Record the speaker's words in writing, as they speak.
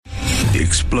The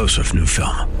explosive new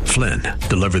film, Flynn,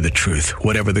 Deliver the Truth,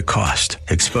 Whatever the Cost,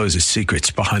 exposes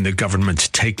secrets behind the government's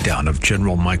takedown of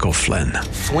General Michael Flynn.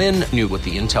 Flynn knew what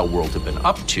the intel world had been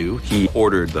up to. He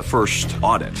ordered the first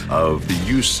audit of the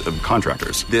use of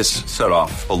contractors. This set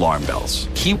off alarm bells.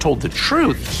 He told the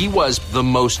truth. He was the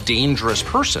most dangerous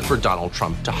person for Donald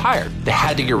Trump to hire. They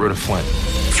had to get rid of Flynn.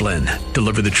 Flynn,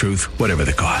 Deliver the Truth, Whatever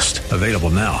the Cost. Available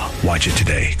now. Watch it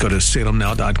today. Go to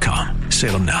salemnow.com.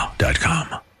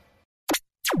 salemnow.com.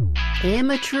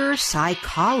 Amateur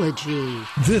psychology.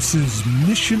 This is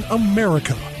Mission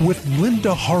America with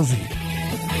Linda Harvey.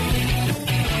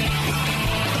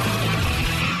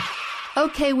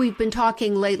 Okay, we've been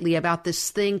talking lately about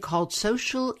this thing called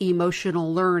social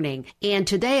emotional learning, and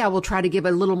today I will try to give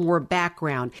a little more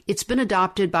background. It's been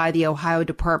adopted by the Ohio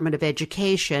Department of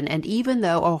Education, and even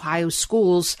though Ohio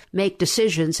schools make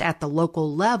decisions at the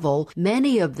local level,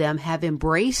 many of them have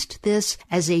embraced this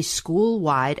as a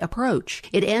school-wide approach.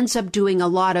 It ends up doing a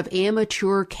lot of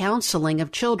amateur counseling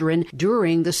of children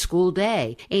during the school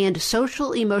day, and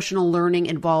social emotional learning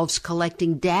involves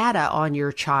collecting data on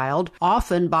your child,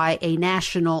 often by a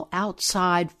national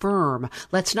outside firm.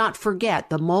 Let's not forget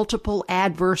the multiple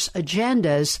adverse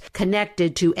agendas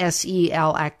connected to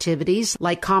SEL activities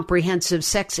like comprehensive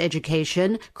sex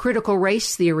education, critical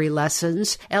race theory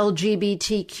lessons,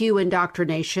 LGBTQ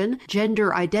indoctrination,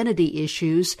 gender identity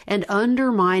issues, and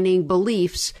undermining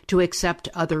beliefs to accept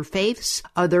other faiths,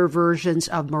 other versions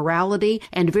of morality,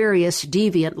 and various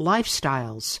deviant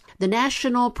lifestyles. The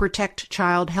National Protect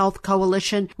Child Health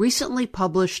Coalition recently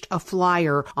published a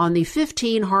flyer on the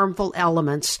 15 harmful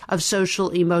elements of social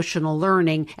emotional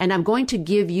learning, and I'm going to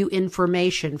give you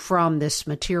information from this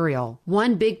material.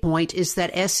 One big point is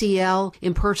that SEL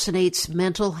impersonates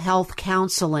mental health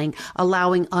counseling,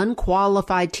 allowing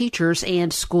unqualified teachers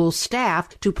and school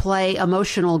staff to play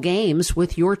emotional games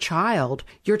with your child.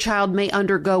 Your child may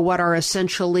undergo what are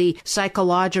essentially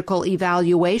psychological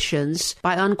evaluations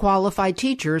by unqualified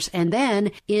teachers, and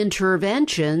then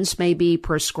interventions may be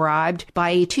prescribed by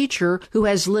a teacher who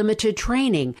has limited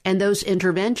training, and those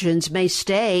interventions may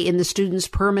stay in the student's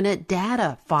permanent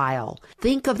data file.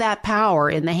 Think of that power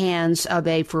in the hands of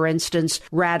a, for instance,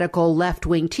 radical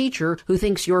left-wing teacher who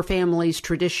thinks your family's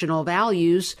traditional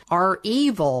values are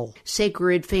evil.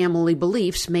 Sacred family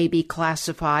beliefs may be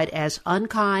classified as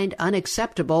unkind,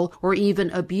 unacceptable, or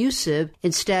even abusive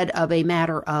instead of a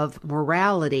matter of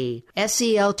morality.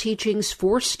 SEL teachings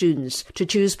force students to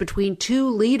choose between two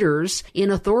leaders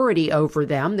in authority over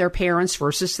them, their parents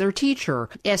versus their teacher.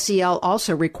 SEL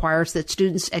also requires that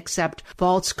students accept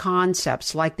false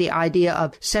concepts like the idea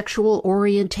of sexual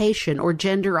orientation or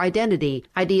gender identity,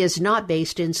 ideas not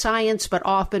based in science but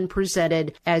often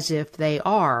presented as if they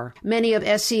are. Many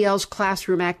of SEL's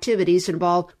classroom activities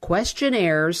involve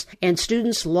questionnaires, and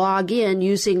students log in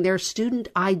using their student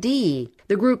ID.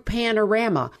 The group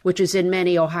Panorama, which is in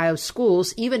many Ohio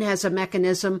schools, even has a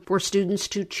mechanism for students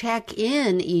to check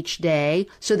in each day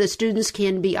so that students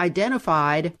can be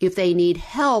identified if they need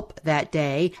help that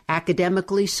day,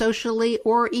 academically, socially,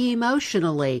 or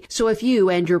emotionally. So if you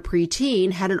and your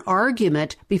preteen had an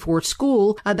argument before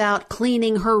school about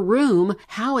cleaning her room,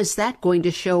 how is that going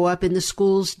to show up in the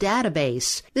school's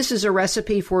database? This is a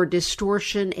recipe for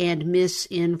distortion and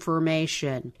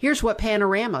misinformation. Here's what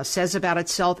Panorama says about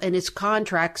itself and its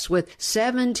contracts with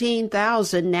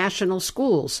 17,000 national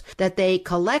schools, that they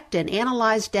collect and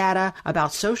analyze data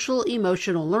about social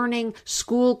emotional learning,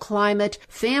 school climate,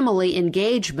 family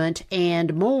engagement,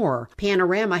 and more.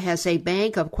 Panorama has a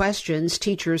bank of questions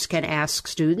teachers can ask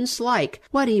students like,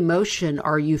 what emotion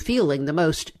are you feeling the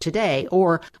most today?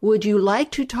 Or, would you like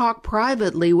to talk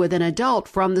privately with an adult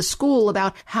from the school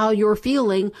about how you're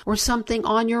feeling or something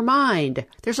on your mind?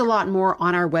 There's a lot more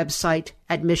on our website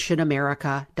at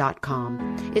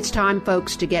missionamerica.com. It's time,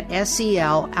 folks, to get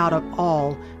SEL out of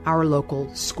all our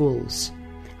local schools.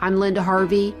 I'm Linda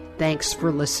Harvey. Thanks for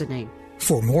listening.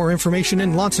 For more information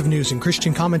and lots of news and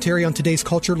Christian commentary on today's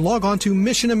culture, log on to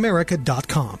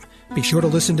missionamerica.com. Be sure to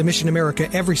listen to Mission America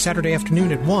every Saturday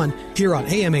afternoon at 1 here on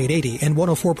AM 880 and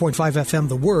 104.5 FM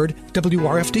The Word,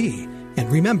 WRFD. And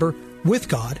remember, with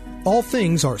God, all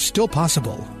things are still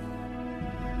possible.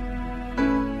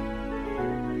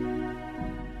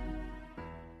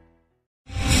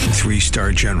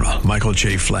 Three-star General Michael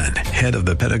J. Flynn, head of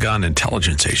the Pentagon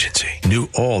Intelligence Agency, knew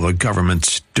all the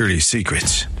government's dirty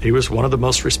secrets. He was one of the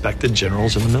most respected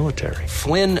generals in the military.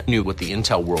 Flynn knew what the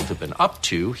intel world had been up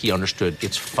to. He understood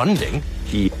its funding.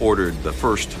 He ordered the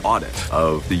first audit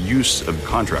of the use of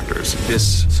contractors.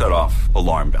 This set off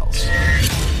alarm bells.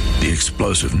 The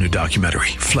explosive new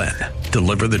documentary, Flynn,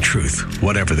 deliver the truth,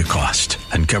 whatever the cost,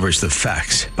 uncovers the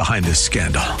facts behind this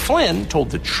scandal. Flynn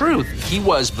told the truth. He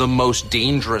was the most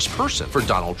dangerous person for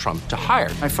Donald Trump to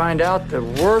hire. I find out the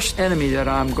worst enemy that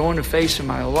I'm going to face in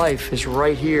my life is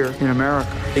right here in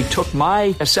America. They took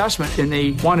my assessment and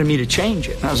they wanted me to change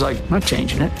it. And I was like, I'm not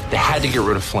changing it. They had to get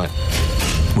rid of Flynn.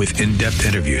 With in-depth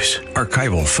interviews,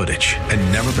 archival footage,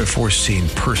 and never-before-seen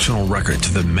personal records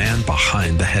of the man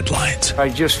behind the headlines. I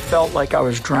just felt like I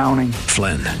was drowning.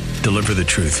 Flynn, deliver the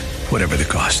truth, whatever the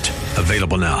cost.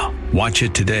 Available now. Watch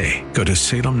it today. Go to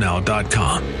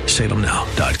salemnow.com.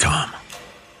 salemnow.com.